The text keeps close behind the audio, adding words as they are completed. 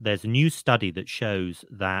there's a new study that shows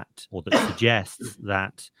that, or that suggests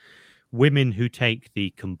that women who take the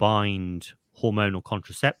combined hormonal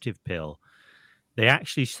contraceptive pill, they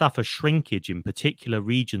actually suffer shrinkage in particular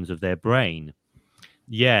regions of their brain.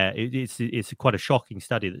 Yeah, it's quite a shocking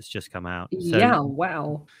study that's just come out. Yeah,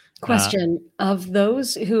 wow. Question, of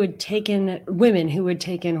those who had taken, women who had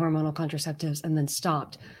taken hormonal contraceptives and then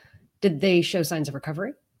stopped, did they show signs of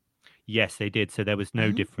recovery? Yes, they did. So there was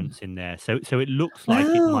no difference in there. So it looks like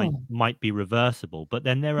it might be reversible. But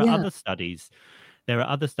then there are other studies. There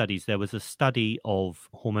was a study of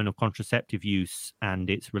hormonal contraceptive use and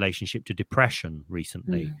its relationship to depression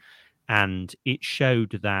recently. And it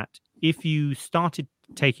showed that if you started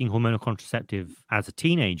taking hormonal contraceptive as a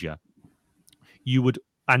teenager, you would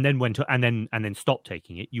and then stop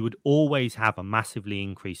taking it, you would always have a massively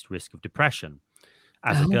increased risk of depression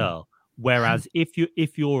as a girl. Whereas if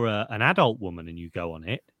you're an adult woman and you go on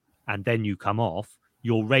it and then you come off,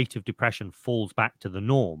 your rate of depression falls back to the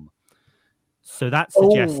norm. So that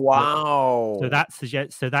suggests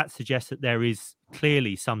that suggests that there is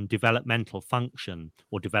clearly some developmental function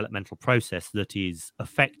or developmental process that is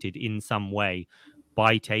affected in some way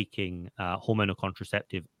by taking hormonal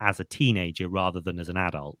contraceptive as a teenager rather than as an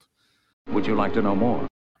adult. Would you like to know more?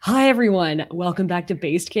 Hi, everyone. Welcome back to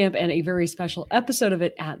Basecamp, and a very special episode of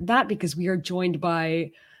it at that, because we are joined by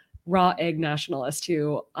Raw Egg Nationalist,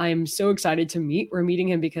 who I'm so excited to meet. We're meeting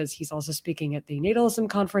him because he's also speaking at the Nationalism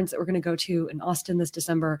conference that we're going to go to in Austin this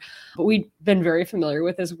December. But we've been very familiar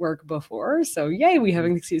with his work before, so yay, we have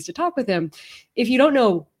an excuse to talk with him. If you don't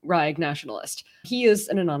know Raw Egg Nationalist, he is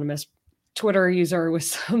an anonymous Twitter user with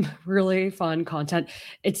some really fun content.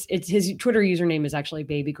 It's his Twitter username is actually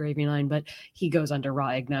Baby Gravy 9, but he goes under Raw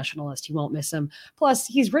Egg Nationalist. You won't miss him. Plus,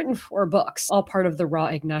 he's written 4 books, all part of the Raw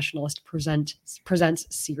Egg Nationalist Presents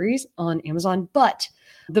series on Amazon. But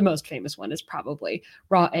the most famous one is probably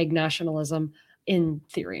Raw Egg Nationalism in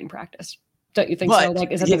Theory and Practice. Don't you think so?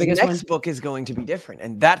 Like, is that the biggest one? His next book is going to be different,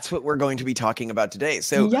 and that's what we're going to be talking about today.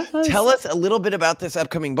 So tell us a little bit about this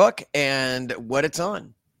upcoming book and what it's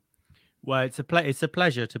on. Well, it's a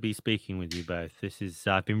pleasure to be speaking with you both.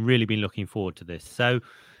 I've really been looking forward to this. So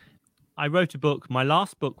I wrote a book. My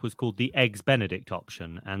last book was called The Eggs Benedict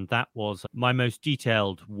Option, and that was my most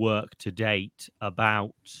detailed work to date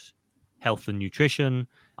about health and nutrition.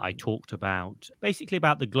 I talked about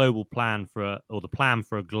the global plan the plan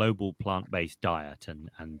for a global plant-based diet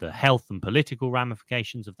and the health and political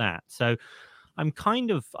ramifications of that. So I'm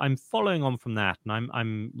following on from that, and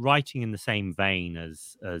I'm writing in the same vein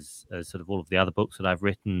as sort of all of the other books that I've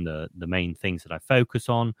written, the main things that I focus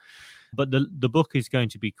on. But the book is going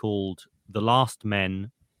to be called The Last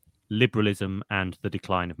Men, Liberalism and the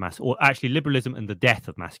Decline of Liberalism and the Death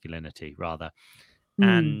of Masculinity, rather.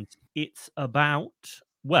 And it's about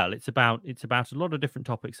a lot of different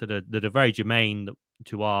topics that are very germane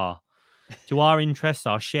to our interests,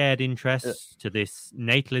 our shared interests, to this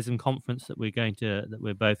Nationalism conference that we're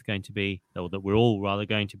all rather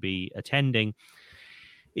going to be attending.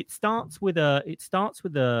 It starts with a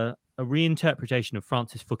reinterpretation of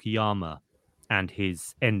Francis Fukuyama and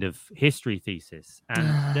his end of history thesis.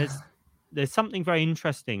 And there's something very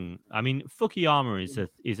interesting. I mean, Fukuyama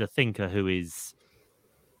is a thinker who he's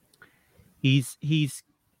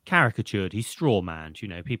caricatured, he's straw-manned.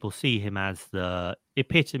 People see him as the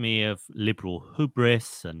epitome of liberal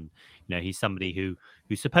hubris, and he's somebody who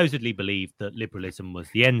supposedly believed that liberalism was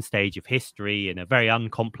the end stage of history in a very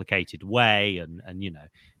uncomplicated way and an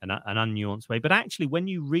unnuanced way. But actually, when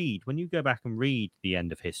you go back and read The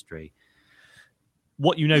End of History,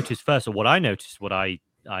 what you notice first, or what I noticed, what I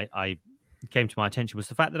came to my attention, was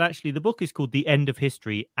the fact that actually the book is called The End of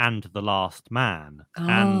History and the Last Man.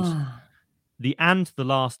 And the the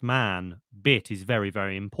last man bit is very,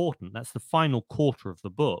 very important. That's the final quarter of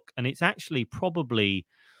the book. And it's actually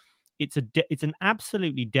it's an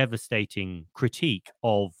absolutely devastating critique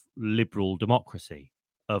of liberal democracy,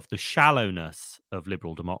 of the shallowness of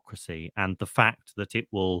liberal democracy, and the fact that it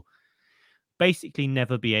will basically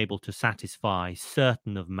never be able to satisfy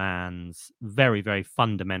certain of man's very, very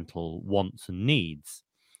fundamental wants and needs,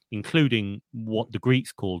 including what the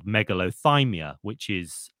Greeks called megalothymia, which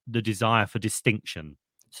is the desire for distinction.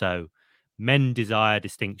 So men desire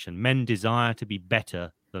distinction. Men desire to be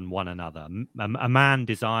better than one another. A man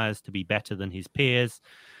desires to be better than his peers,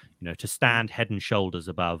 to stand head and shoulders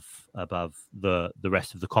above the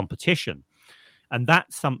rest of the competition. And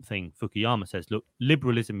that's something Fukuyama says, look,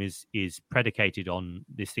 liberalism is predicated on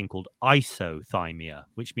this thing called isothymia,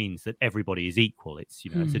 which means that everybody is equal. It's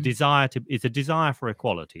it's a desire for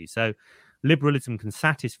equality. So liberalism can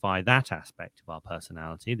satisfy that aspect of our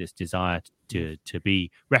personality, this desire to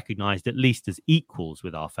be recognized at least as equals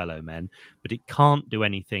with our fellow men, but it can't do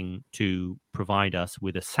anything to provide us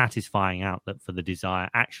with a satisfying outlet for the desire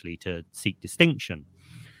actually to seek distinction.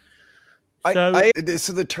 So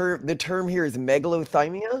the term here is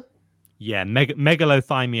megalothymia? Yeah,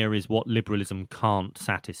 megalothymia is what liberalism can't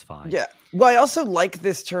satisfy. Yeah. Well, I also like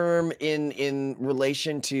this term in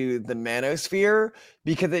relation to the manosphere,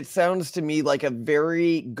 because it sounds to me like a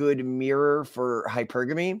very good mirror for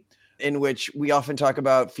hypergamy, in which we often talk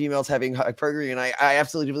about females having hypergamy. And I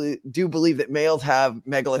absolutely do believe that males have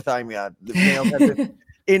megalothymia. The males have this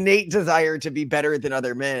innate desire to be better than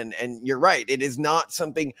other men. And you're right. It is not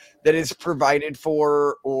something that is provided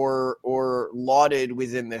for or lauded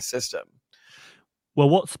within this system. Well,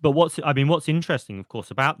 what's interesting, of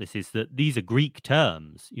course, about this is that these are Greek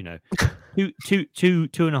terms. You know,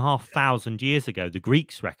 2,500 years ago, the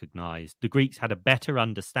Greeks had a better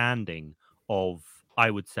understanding of, I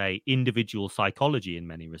would say, individual psychology in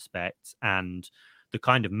many respects, and the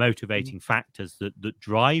kind of motivating factors that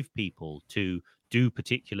drive people to do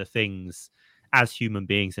particular things as human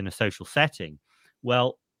beings in a social setting.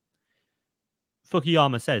 Well,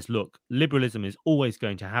 Fukuyama says, look, liberalism is always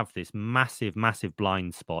going to have this massive, massive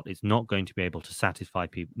blind spot. It's not going to be able to satisfy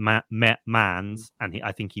people, man's, and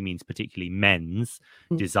I think he means particularly men's,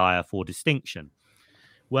 desire for distinction.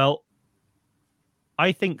 Well,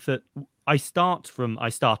 I think that I start and I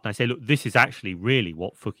say, look, this is actually really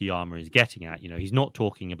what Fukuyama is getting at. You know, he's not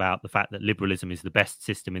talking about the fact that liberalism is the best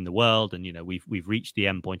system in the world and, you know, we've reached the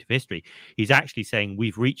end point of history. He's actually saying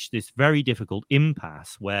we've reached this very difficult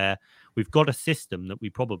impasse where we've got a system that we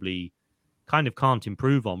probably kind of can't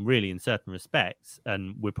improve on really in certain respects,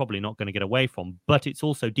 and we're probably not going to get away from, but it's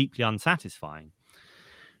also deeply unsatisfying.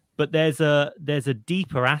 But there's a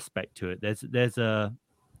deeper aspect to it.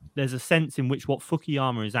 There's a sense in which what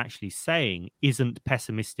Fukuyama is actually saying isn't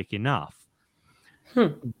pessimistic enough,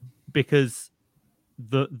 because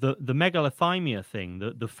the megalothymia thing,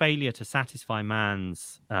 the failure to satisfy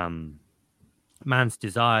man's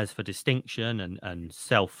desires for distinction and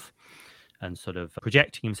self and sort of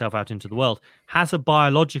projecting himself out into the world, has a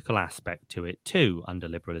biological aspect to it too under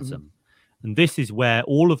liberalism. And this is where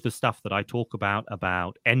all of the stuff that I talk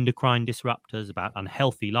about endocrine disruptors, about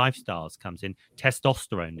unhealthy lifestyles comes in,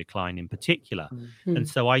 testosterone decline in particular. And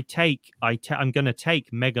so I'm going to take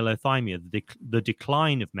megalothymia, the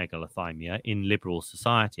decline of megalothymia in liberal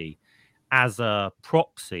society, as a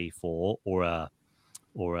proxy for, or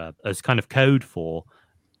as kind of code for,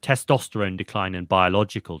 testosterone decline and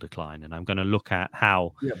biological decline. And I'm going to look at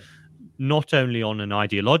how not only on an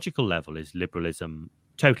ideological level is liberalism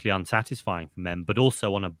totally unsatisfying for men, but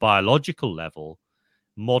also on a biological level,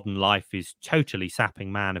 modern life is totally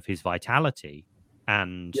sapping man of his vitality.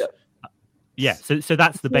 And so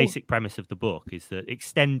that's the basic premise of the book, is that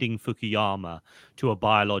extending Fukuyama to a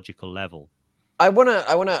biological level. I want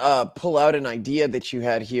to pull out an idea that you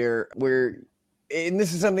had here where, and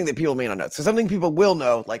this is something that people may not know. So something people will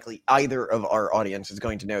know, likely either of our audience is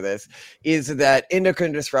going to know this, is that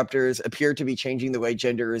endocrine disruptors appear to be changing the way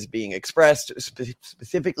gender is being expressed,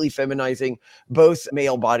 specifically feminizing both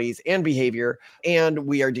male bodies and behavior. And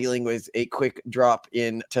we are dealing with a quick drop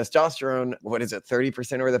in testosterone. What is it,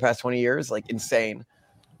 30% over the past 20 years? Like insane.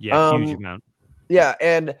 Yeah, huge amount. Yeah,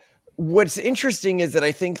 and what's interesting is that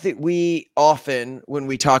I think that we often, when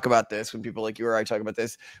we talk about this, when people like you or I talk about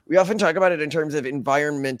this, we often talk about it in terms of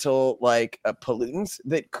environmental pollutants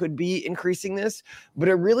that could be increasing this. But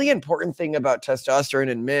a really important thing about testosterone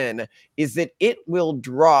in men is that it will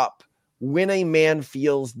drop when a man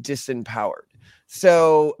feels disempowered.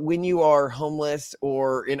 So when you are homeless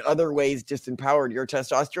or in other ways disempowered, your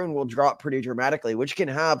testosterone will drop pretty dramatically, which can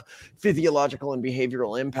have physiological and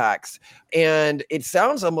behavioral impacts. And it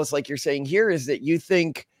sounds almost like you're saying here is that you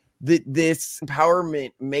think that this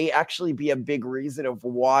empowerment may actually be a big reason of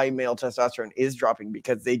why male testosterone is dropping,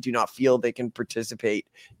 because they do not feel they can participate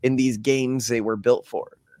in these games they were built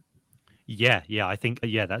for. Yeah, I think,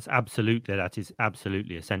 that is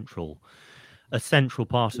absolutely a central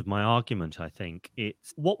part of my argument. I think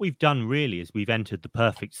it's what we've done really is we've entered the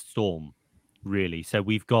perfect storm, really. So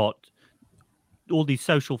we've got all these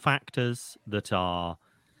social factors that are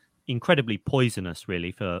incredibly poisonous,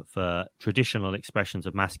 really, for traditional expressions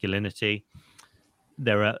of masculinity.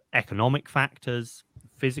 There are economic factors,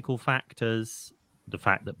 physical factors, the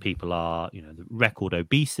fact that people are, the record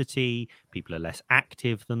obesity, people are less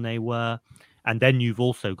active than they were. And then you've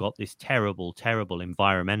also got this terrible, terrible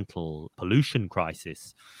environmental pollution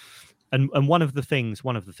crisis. And one of the things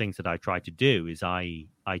that I try to do is I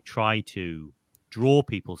try to draw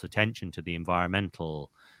people's attention to the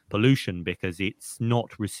environmental pollution because it's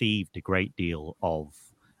not received a great deal of.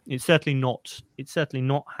 It's certainly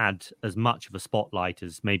not had as much of a spotlight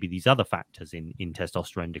as maybe these other factors in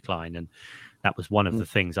testosterone decline. And that was one of the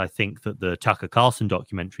things I think that the Tucker Carlson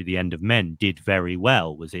documentary, The End of Men, did very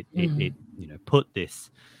well. Was it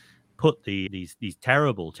put these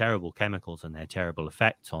terrible chemicals and their terrible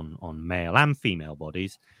effects on male and female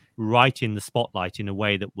bodies right in the spotlight in a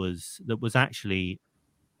way that was actually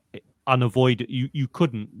unavoidable. You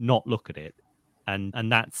couldn't not look at it, and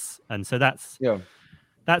so that's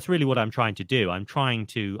really what I'm trying to do. I'm trying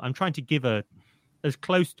to give as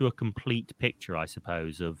close to a complete picture, I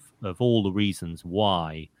suppose, of all the reasons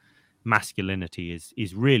why masculinity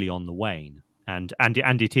is really on the wane, and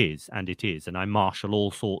it is, and I marshal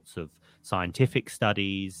all sorts of scientific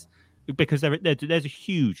studies because there's a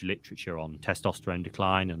huge literature on testosterone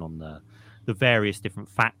decline and on the various different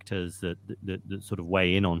factors that sort of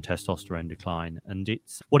weigh in on testosterone decline. And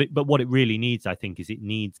what it really needs, I think, is it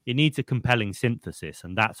needs a compelling synthesis,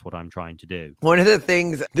 and that's what I'm trying to do. One of the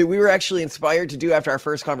things that we were actually inspired to do after our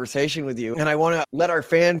first conversation with you, and I want to let our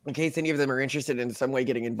fans, in case any of them are interested in some way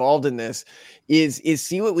getting involved in this, is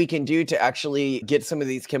see what we can do to actually get some of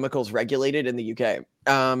these chemicals regulated in the UK.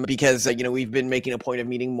 Because we've been making a point of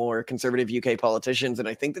meeting more conservative UK politicians, and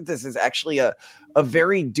I think that this is actually a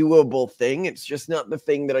very doable thing. It's just not the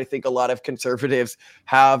thing that I think a lot of conservatives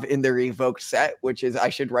have in their evoked set, which is I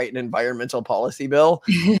should write an environmental policy bill.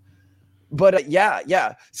 But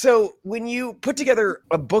yeah. So when you put together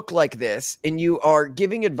a book like this and you are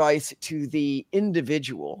giving advice to the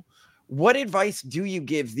individual, what advice do you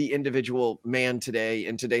give the individual man today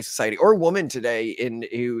in today's society, or woman today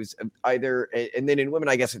who's either, and then in women,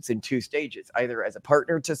 I guess it's in two stages, either as a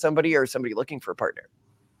partner to somebody or somebody looking for a partner?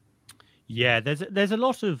 Yeah, there's a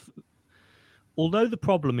lot of, although the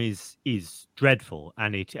problem is dreadful,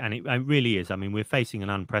 and it really is. I mean, we're facing an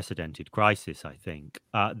unprecedented crisis. I think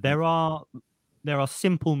there are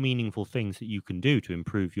simple, meaningful things that you can do to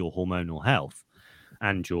improve your hormonal health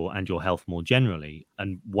and your health more generally.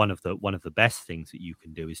 And one of the best things that you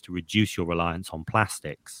can do is to reduce your reliance on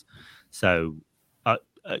plastics. So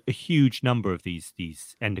a huge number of these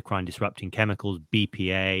endocrine disrupting chemicals,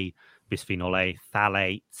 BPA, bisphenol A,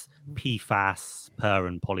 phthalates, PFAS, per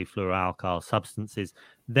and polyfluoroalkyl substances,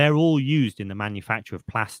 they're all used in the manufacture of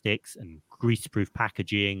plastics and greaseproof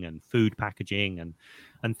packaging and food packaging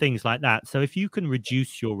and things like that. So if you can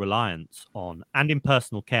reduce your reliance on, and in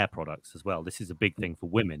personal care products as well, this is a big thing for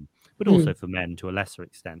women, but also for men to a lesser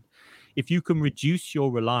extent. If you can reduce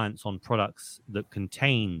your reliance on products that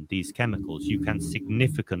contain these chemicals, you can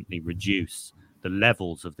significantly reduce the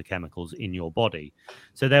levels of the chemicals in your body.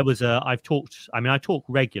 So there was I talk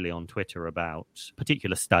regularly on Twitter about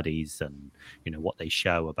particular studies and, what they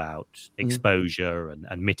show about exposure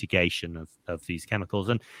and mitigation of these chemicals.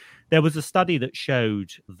 And there was a study that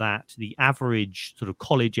showed that the average sort of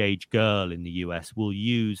college age girl in the US will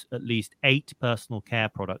use at least 8 personal care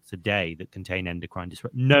products a day that contain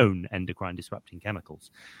known endocrine disrupting chemicals.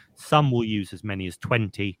 Some will use as many as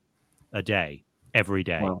 20 a day, every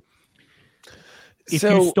day. Wow. If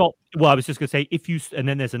you stop, I was just going to say, and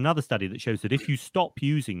then there's another study that shows that if you stop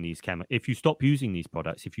using these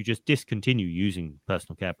products, if you just discontinue using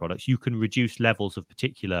personal care products, you can reduce levels of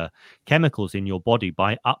particular chemicals in your body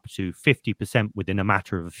by up to 50% within a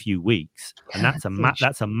matter of a few weeks. And that's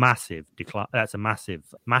a massive decline. That's a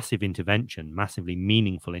massive intervention, massively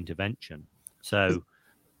meaningful intervention. So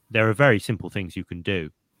there are very simple things you can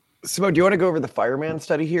do. Simone, do you want to go over the fireman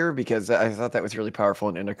study here? Because I thought that was really powerful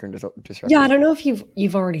in endocrine disruption. Yeah, I don't know if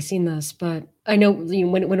you've already seen this, but I know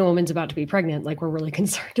when a woman's about to be pregnant, like, we're really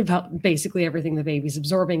concerned about basically everything the baby's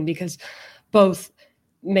absorbing, because both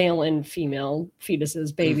male and female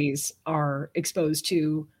fetuses, babies, are exposed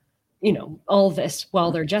to, all of this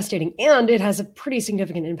while they're gestating, and it has a pretty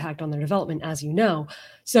significant impact on their development, as you know.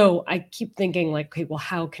 So I keep thinking, like, okay, well,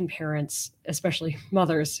 how can parents, especially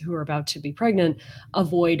mothers who are about to be pregnant,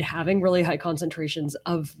 avoid having really high concentrations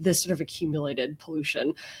of this sort of accumulated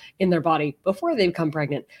pollution in their body before they become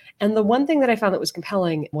pregnant? And the one thing that I found that was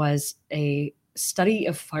compelling was a study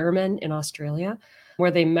of firemen in Australia, where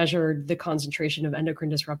they measured the concentration of endocrine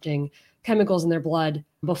disrupting chemicals in their blood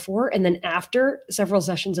before and then after several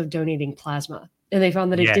sessions of donating plasma. And they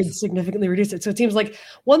found that it did significantly reduce it. So it seems like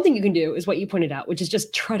one thing you can do is what you pointed out, which is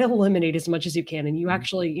just try to eliminate as much as you can. And you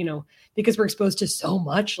actually, because we're exposed to so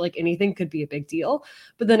much, like, anything could be a big deal.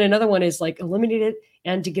 But then another one is, like, eliminate it,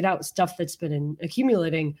 and to get out stuff that's been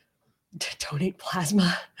accumulating, to donate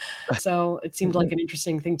plasma. So it seemed like an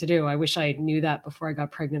interesting thing to do. I wish I knew that before I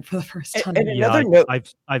got pregnant for the first time.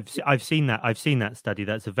 I've seen that study.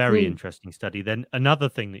 That's a very interesting study. Then another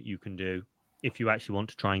thing that you can do if you actually want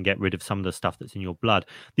to try and get rid of some of the stuff that's in your blood,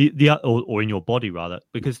 or in your body rather,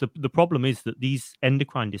 because the problem is that these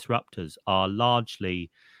endocrine disruptors are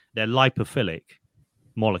largely, they're lipophilic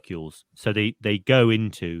molecules. So they go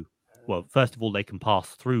into, well, first of all, they can pass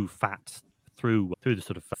through fats, through the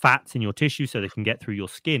sort of fats in your tissue, so they can get through your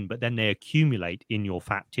skin, but then they accumulate in your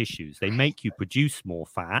fat tissues. They make you produce more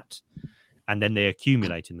fat, and then they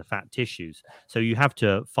accumulate in the fat tissues. So you have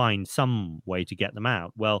to find some way to get them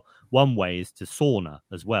out. Well, one way is to sauna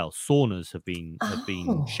as well. Saunas have been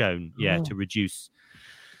shown, to reduce.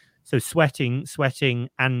 So sweating,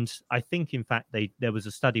 and I think in fact there was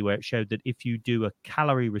a study where it showed that if you do a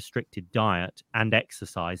calorie restricted diet and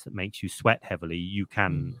exercise that makes you sweat heavily, you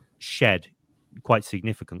can shed quite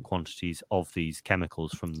significant quantities of these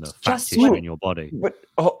chemicals from the fat tissue in your body. But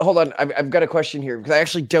hold on, I've got a question here because I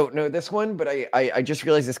actually don't know this one, but I just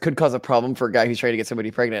realized this could cause a problem for a guy who's trying to get somebody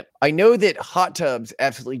pregnant. I know that hot tubs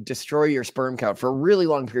absolutely destroy your sperm count for really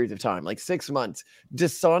long periods of time, like 6 months.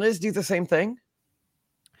 Does saunas do the same thing?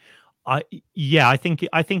 I think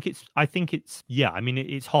it's I mean,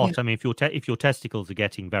 it's hot. I mean, if your testicles are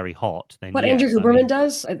getting very hot, then what Andrew Huberman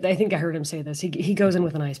does, I think I heard him say this. He goes in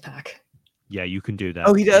with an ice pack. Yeah, you can do that.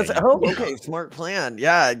 Oh, he does. Okay, smart plan.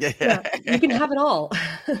 Yeah, you can have it all.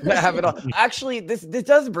 Have it all. Actually, this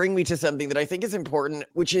does bring me to something that I think is important,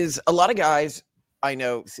 which is a lot of guys I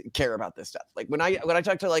know care about this stuff. Like when I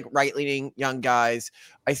talk to like right-leaning young guys,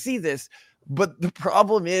 I see this. But the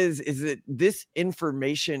problem is that this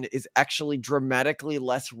information is actually dramatically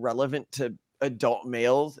less relevant to adult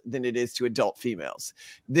males than it is to adult females.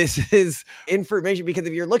 This is information because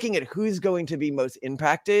if you're looking at who's going to be most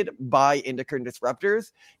impacted by endocrine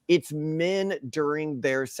disruptors, it's men during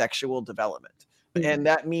their sexual development. And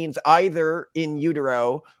that means either in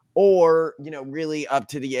utero or, really up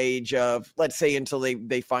to the age of, let's say, until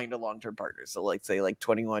they find a long-term partner. So let's say like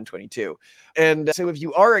 21, 22. And so if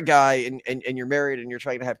you are a guy and you're married and you're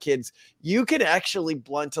trying to have kids, you can actually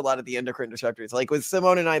blunt a lot of the endocrine disruptors. Like with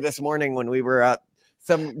Simone and I this morning when we were at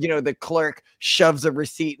the clerk shoves a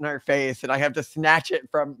receipt in our face and I have to snatch it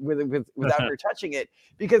without her touching it.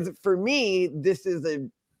 Because for me, this is a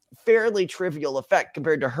fairly trivial effect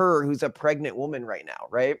compared to her who's a pregnant woman right now,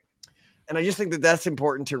 right? And I just think that that's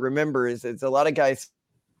important to remember is a lot of guys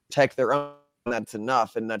protect their own. That's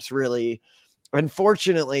enough. And that's really,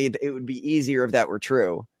 unfortunately, it would be easier if that were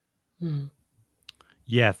true.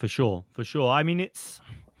 Yeah, for sure. I mean, it's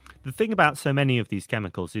the thing about so many of these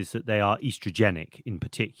chemicals is that they are estrogenic in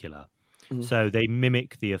particular. So they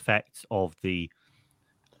mimic the effects of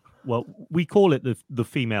we call it the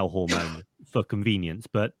female hormone for convenience,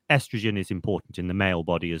 but estrogen is important in the male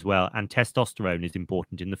body as well, and testosterone is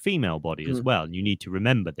important in the female body as well. And you need to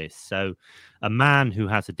remember this. So a man who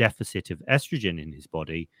has a deficit of estrogen in his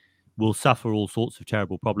body will suffer all sorts of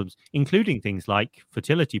terrible problems, including things like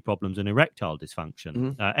fertility problems and erectile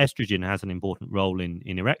dysfunction. Estrogen has an important role in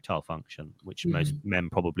erectile function, which most men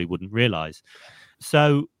probably wouldn't realize.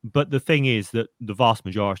 So, but the thing is that the vast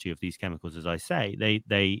majority of these chemicals, as I say,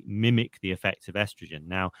 they mimic the effects of estrogen.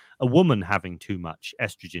 Now, a woman having too much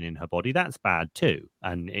estrogen in her body, that's bad too.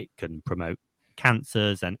 And it can promote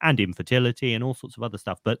cancers and infertility and all sorts of other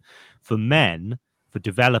stuff. But for men, for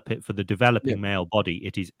the developing male body,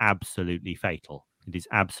 it is absolutely fatal. It is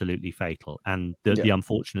absolutely fatal. And the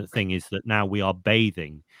unfortunate thing is that now we are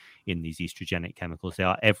bathing in these estrogenic chemicals. They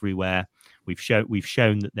are everywhere. We've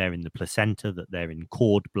shown that they're in the placenta, that they're in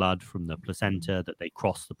cord blood from the placenta, that they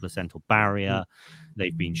cross the placental barrier.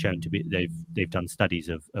 They've been shown to be. They've done studies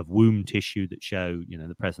of womb tissue that show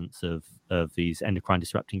the presence of these endocrine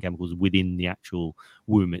disrupting chemicals within the actual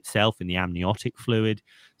womb itself, in the amniotic fluid.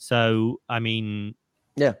 So I mean,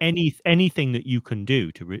 anything that you can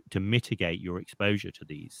do to mitigate your exposure to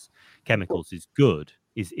these chemicals is good.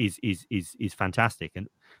 Is fantastic. And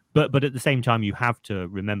but at the same time, you have to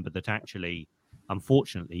remember that actually,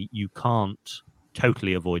 unfortunately, you can't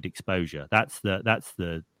totally avoid exposure. That's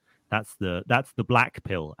the black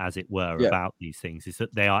pill, as it were, about these things, is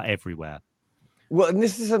that they are everywhere. Well, and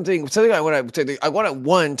this is something I want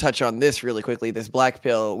to touch on this really quickly, this black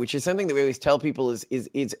pill, which is something that we always tell people is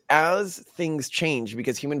as things change,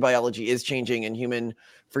 because human biology is changing and human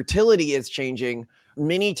fertility is changing.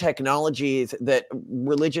 Many technologies that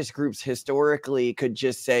religious groups historically could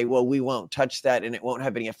just say, well, we won't touch that and it won't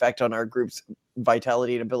have any effect on our group's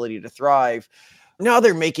vitality and ability to thrive. Now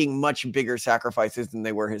they're making much bigger sacrifices than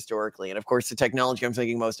they were historically. And of course, the technology I'm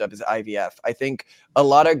thinking most of is IVF. I think a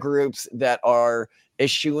lot of groups that are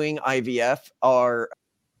eschewing IVF are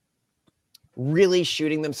really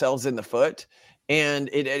shooting themselves in the foot. And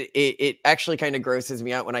it actually kind of grosses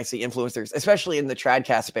me out when I see influencers, especially in the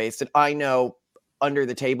tradcast space, that I know under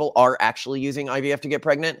the table are actually using IVF to get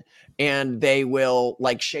pregnant, and they will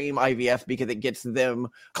like shame IVF because it gets them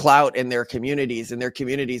clout in their communities, and their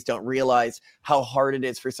communities don't realize how hard it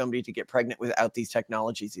is for somebody to get pregnant without these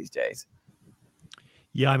technologies these days.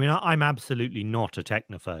 Yeah, I mean, I'm absolutely not a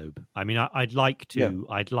technophobe. I mean, I'd like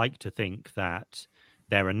to think that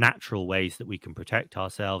there are natural ways that we can protect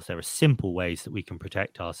ourselves. There are simple ways that we can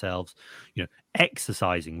protect ourselves. You know,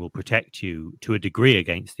 exercising will protect you to a degree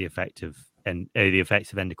against the effects of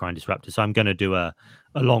endocrine disruptors. So I'm going to do a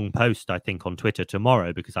long post, I think, on Twitter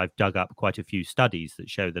tomorrow, because I've dug up quite a few studies that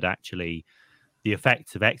show that actually the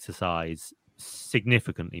effects of exercise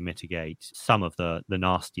significantly mitigate some of the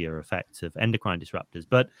nastier effects of endocrine disruptors.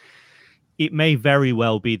 But it may very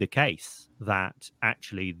well be the case that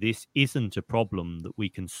actually this isn't a problem that we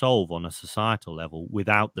can solve on a societal level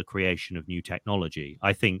without the creation of new technology.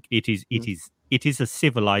 I think it is a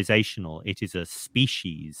civilizational, it is a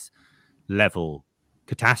species level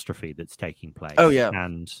catastrophe that's taking place. Oh yeah.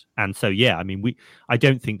 And so yeah, I mean, I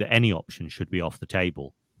don't think that any option should be off the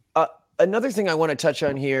table. Another thing I want to touch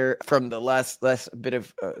on here from the last bit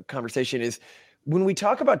of conversation is when we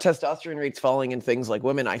talk about testosterone rates falling in things like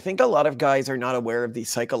women, I think a lot of guys are not aware of the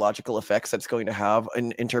psychological effects that's going to have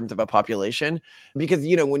in terms of a population. Because,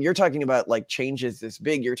 you know, when you're talking about like changes this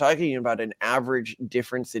big, you're talking about an average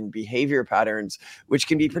difference in behavior patterns, which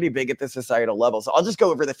can be pretty big at the societal level. So I'll just go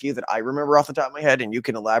over the few that I remember off the top of my head, and you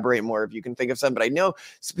can elaborate more if you can think of some. But I know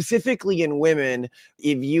specifically in women,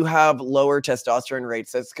 if you have lower testosterone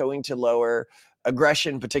rates, that's going to lower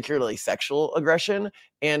aggression, particularly sexual aggression,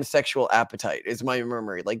 and sexual appetite is my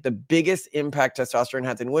memory. Like the biggest impact testosterone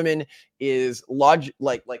has in women is ordered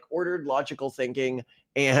logical thinking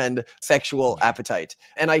and sexual appetite.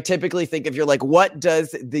 And I typically think if you're like, what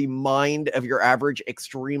does the mind of your average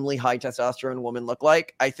extremely high testosterone woman look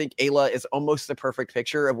like? I think Ayla is almost the perfect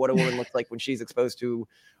picture of what a woman looks like when she's exposed to,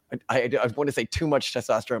 I want to say too much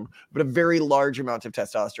testosterone, but a very large amount of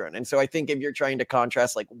testosterone. And so I think if you're trying to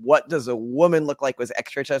contrast, like, what does a woman look like with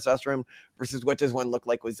extra testosterone versus what does one look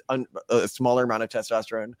like with a smaller amount of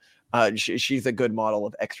testosterone, she's a good model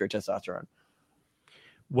of extra testosterone.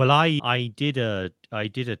 Well, I did a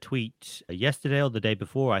tweet yesterday or the day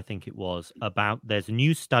before, I think it was, about there's a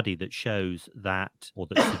new study that shows that, or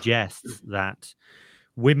that suggests that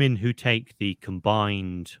women who take the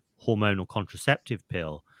combined hormonal contraceptive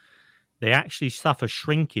pill, they actually suffer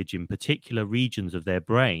shrinkage in particular regions of their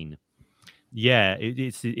brain. Yeah,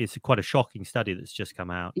 it's quite a shocking study that's just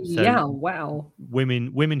come out. So yeah, wow.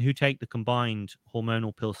 Women who take the combined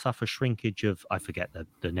hormonal pill suffer shrinkage of, I forget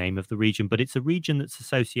the name of the region, but it's a region that's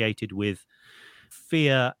associated with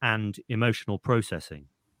fear and emotional processing.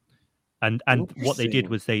 And what they did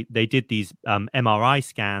was they did these MRI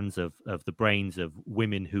scans of the brains of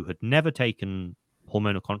women who had never taken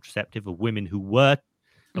hormonal contraceptive, of women who were,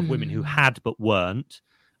 of women who had but weren't,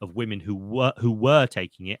 of women who were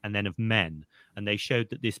taking it, and then of men. And they showed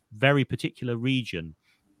that this very particular region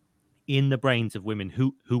in the brains of women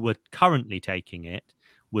who were currently taking it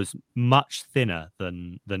was much thinner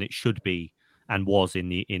than it should be and was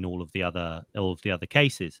in all of the other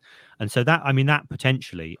cases. And so that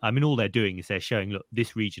potentially, all they're doing is they're showing, look,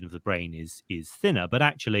 this region of the brain is thinner, but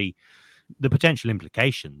actually the potential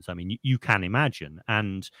implications, you can imagine.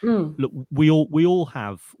 And look, we all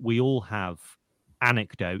have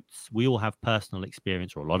anecdotes, we all have personal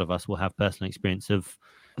experience, or a lot of us will have personal experience of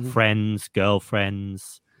friends,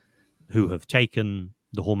 girlfriends who have taken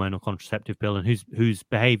the hormonal contraceptive pill and whose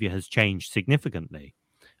behavior has changed significantly,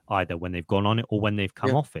 either when they've gone on it or when they've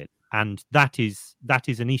come off it. And that's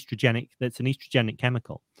an estrogenic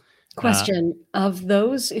chemical. Question, of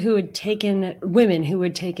those women who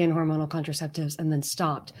had taken hormonal contraceptives and then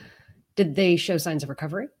stopped, did they show signs of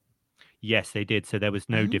recovery? Yes, they did. So there was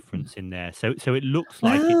no difference in there. So it looks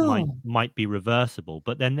like it might be reversible.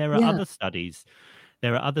 But then there are other studies.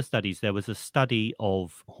 There was a study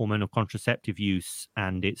of hormonal contraceptive use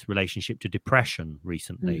and its relationship to depression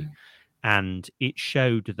recently. And it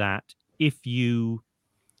showed that if you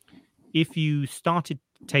started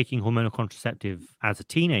taking hormonal contraceptive as a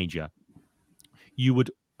teenager, you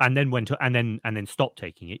would, and then stop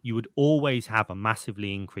taking it, you would always have a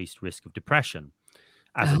massively increased risk of depression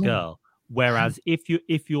as a girl. Whereas if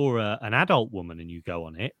you're an adult woman and you go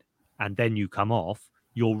on it and then you come off,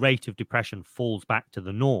 your rate of depression falls back to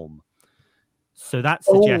the norm. So that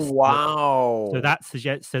suggests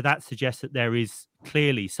that suggests that there is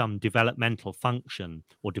clearly some developmental function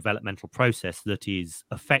or developmental process that is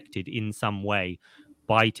affected in some way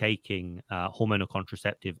by taking hormonal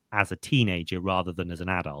contraceptive as a teenager rather than as an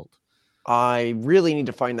adult. I really need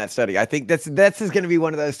to find that study. I think this is going to be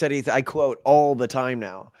one of those studies I quote all the time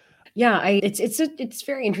now. Yeah, it's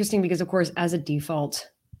very interesting because, of course, as a default,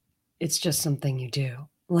 it's just something you do.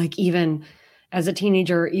 Like, even as a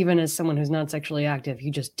teenager, even as someone who's not sexually active,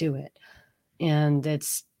 you just do it. And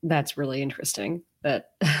that's really interesting.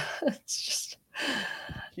 That it's just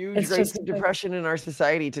Huge it's rates just of depression in our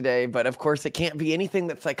society today, but of course it can't be anything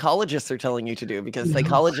that psychologists are telling you to do, because No.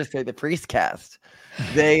 psychologists are the priest caste.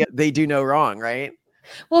 They do no wrong, right?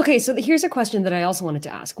 Well, okay, so here's a question that I also wanted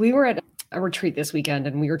to ask. We were at a retreat this weekend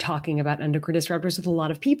and we were talking about endocrine disruptors with a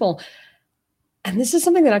lot of people. And this is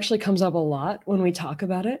something that actually comes up a lot when we talk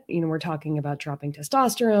about it. We're talking about dropping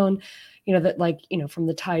testosterone, that, like, from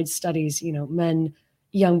the Tide studies,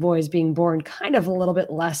 young boys being born kind of a little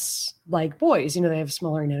bit less like boys. They have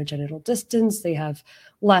smaller anogenital distance. They have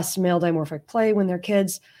less male dimorphic play when they're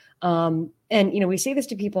kids. And we say this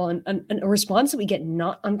to people, and a response that we get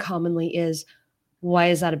not uncommonly is, why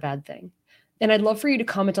is that a bad thing? And I'd love for you to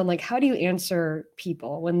comment on, like, how do you answer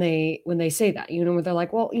people when they say that, where they're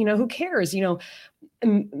like, well, who cares? Is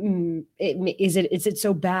it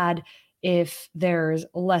so bad if there's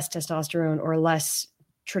less testosterone or less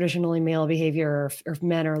traditionally male behavior, or if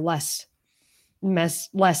men are less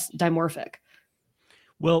dimorphic?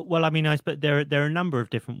 Well, I mean, I suppose there are a number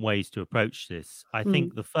of different ways to approach this. I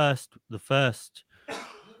think the first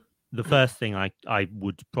thing I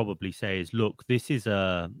would probably say is, look, this is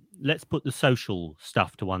let's put the social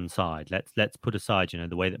stuff to one side. Let's put aside,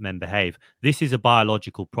 the way that men behave. This is a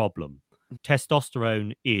biological problem.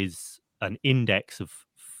 Testosterone is an index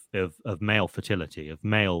of male fertility, of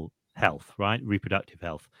male health, right? Reproductive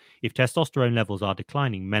health. If testosterone levels are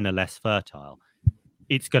declining, men are less fertile.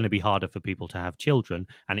 It's going to be harder for people to have children,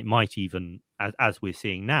 and it might even, as we're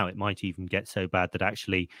seeing now, it might even get so bad that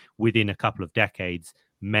actually within a couple of decades,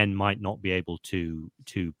 men might not be able to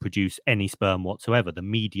produce any sperm whatsoever. The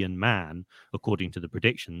median man, according to the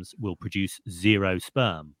predictions, will produce 0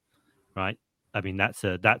 sperm, right? I mean, that's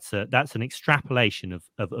an extrapolation of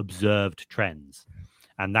observed trends,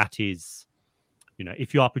 and that is,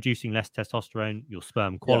 if you are producing less testosterone, your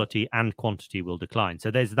sperm quality and quantity will decline.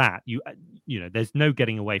 So there's that. There's no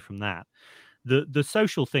getting away from that. The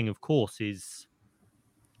social thing, of course, is,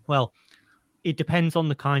 well, it depends on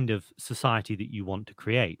the kind of society that you want to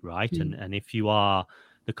create, right? And if you are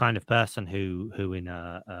the kind of person who in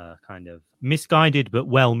a kind of misguided but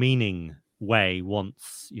well-meaning way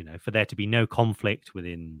wants, for there to be no conflict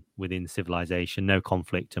within civilization, no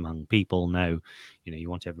conflict among people, no, you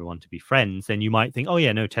want everyone to be friends, then you might think, oh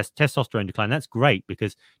yeah, no, testosterone decline, that's great,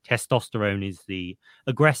 because testosterone is the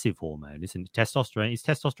aggressive hormone, isn't it? It's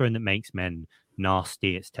testosterone that makes men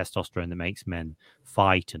nasty. It's testosterone that makes men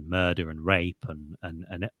fight and murder and rape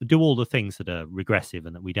and do all the things that are regressive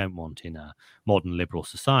and that we don't want in a modern liberal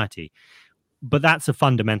society. But that's a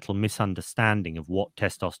fundamental misunderstanding of what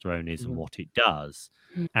testosterone is and what it does.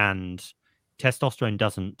 And testosterone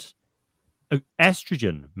doesn't.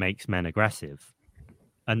 Estrogen makes men aggressive,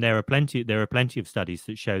 and there are plenty of studies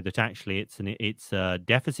that show that actually it's a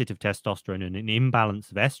deficit of testosterone and an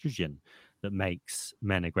imbalance of estrogen that makes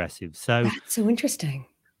men aggressive. So that's so interesting.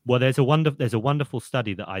 Well, there's a wonderful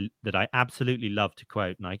study that I absolutely love to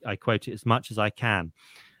quote, and I quote it as much as I can.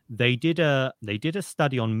 They did a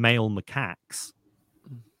study on male macaques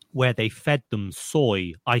where they fed them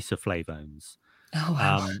soy isoflavones. Oh,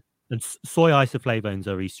 wow. And soy isoflavones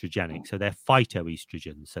are estrogenic, so they're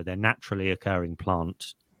phytoestrogens, so they're naturally occurring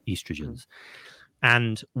plant estrogens.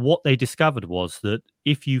 And what they discovered was that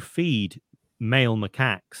if you feed male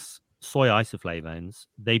macaques soy isoflavones,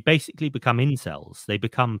 they basically become incels. They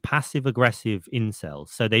become passive-aggressive incels.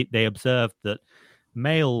 So they observed that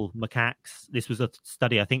male macaques, this was a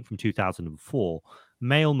study, I think, from 2004,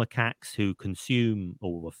 male macaques who consume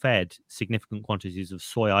or were fed significant quantities of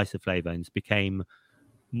soy isoflavones became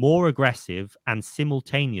more aggressive and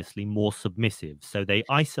simultaneously more submissive. So they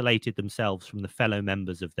isolated themselves from the fellow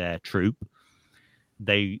members of their troop.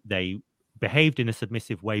 They behaved in a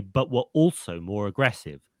submissive way, but were also more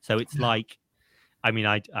aggressive. So it's like, that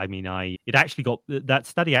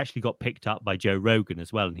study actually got picked up by Joe Rogan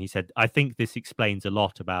as well, and he said, I think this explains a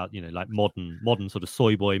lot about like modern sort of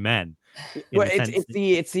soy boy men. Well,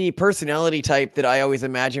 it's the personality type that I always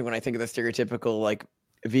imagine when I think of the stereotypical like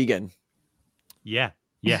vegan. Yeah.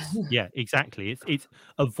 Yes. Yeah. Exactly. It's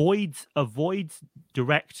avoids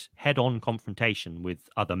direct head-on confrontation with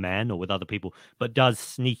other men or with other people, but does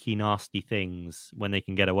sneaky, nasty things when they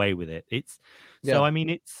can get away with it. So. I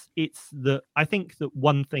mean, I think that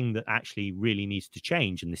one thing that actually really needs to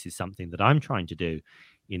change, and this is something that I'm trying to do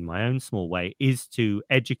in my own small way, is to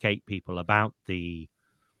educate people about the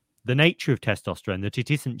nature of testosterone. That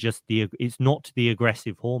it's not the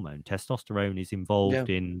aggressive hormone. Testosterone is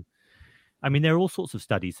involved in I mean, there are all sorts of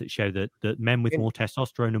studies that show that men with more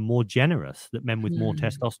testosterone are more generous, that men with more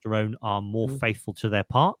testosterone are more faithful to their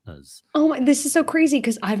partners. Oh my, this is so crazy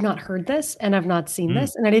because I've not heard this and I've not seen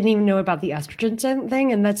this, and I didn't even know about the estrogen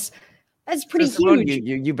thing, and that's pretty Simone,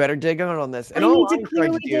 huge. You better dig on this. And I all need to I'm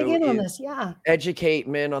trying clearly to dig do in on is this. Yeah. educate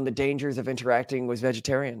men on the dangers of interacting with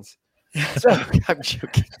vegetarians. So I'm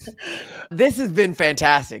joking. This has been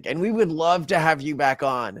fantastic, and we would love to have you back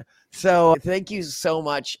on. So thank you so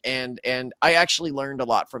much, and I actually learned a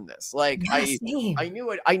lot from this. Like I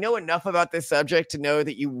know enough about this subject to know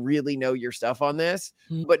that you really know your stuff on this,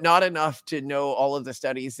 but not enough to know all of the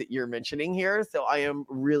studies that you're mentioning here. So I am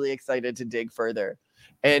really excited to dig further.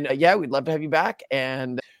 And yeah, we'd love to have you back.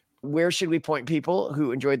 And where should we point people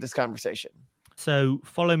who enjoyed this conversation? So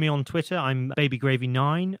follow me on Twitter. I'm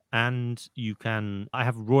babygravy9, and I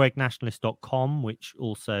have raweggnationalist.com, which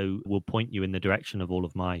also will point you in the direction of all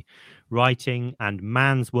of my writing, and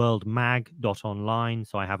mansworldmag.online.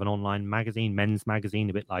 So I have an online magazine, men's magazine,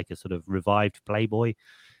 a bit like a sort of revived Playboy.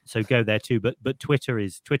 So go there too. But Twitter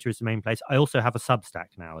is the main place. I also have a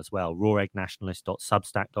Substack now as well,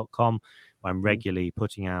 raweggnationalist.substack.com, where I'm regularly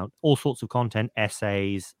putting out all sorts of content,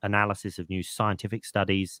 essays, analysis of new scientific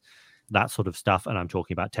studies, that sort of stuff. And I'm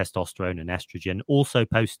talking about testosterone and estrogen, also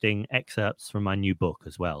posting excerpts from my new book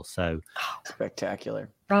as well. So spectacular.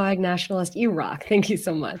 Raw Egg Nationalist, you rock. Thank you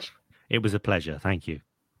so much. It was a pleasure. Thank you.